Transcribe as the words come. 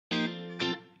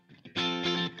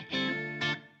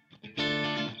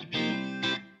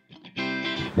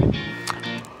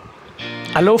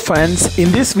Hello friends,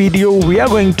 in this video we are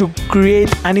going to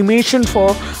create animation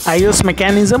for iOS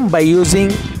mechanism by using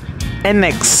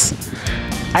NX.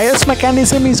 iOS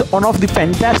mechanism is one of the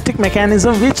fantastic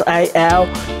mechanism which I have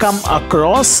come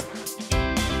across.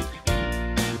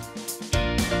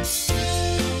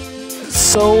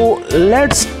 So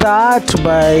let's start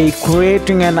by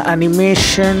creating an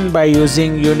animation by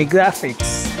using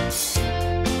Unigraphics.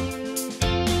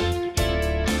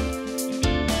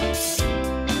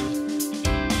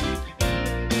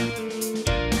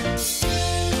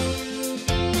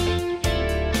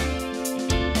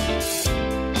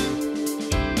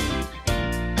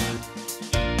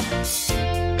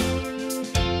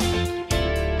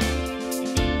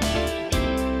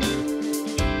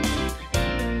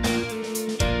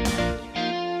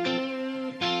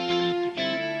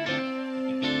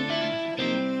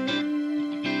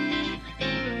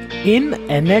 In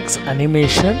NX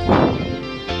animation,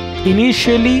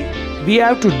 initially we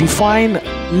have to define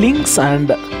links and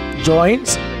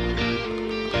joints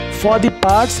for the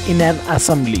parts in an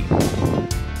assembly.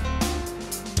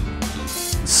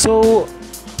 So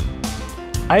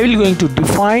I will going to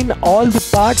define all the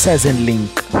parts as a link.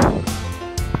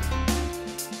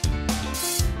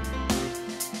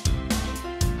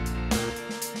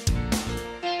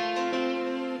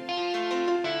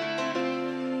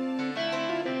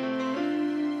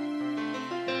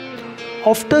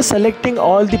 After selecting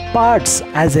all the parts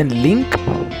as a link,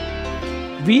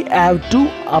 we have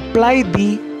to apply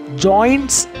the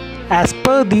joints as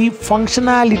per the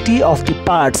functionality of the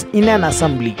parts in an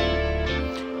assembly.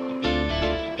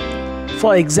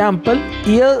 For example,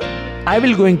 here I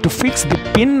will going to fix the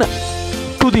pin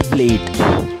to the blade.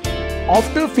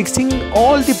 After fixing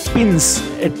all the pins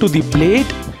to the blade,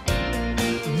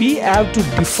 we have to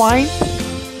define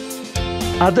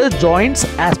other joints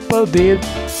as per their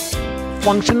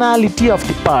functionality of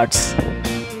the parts.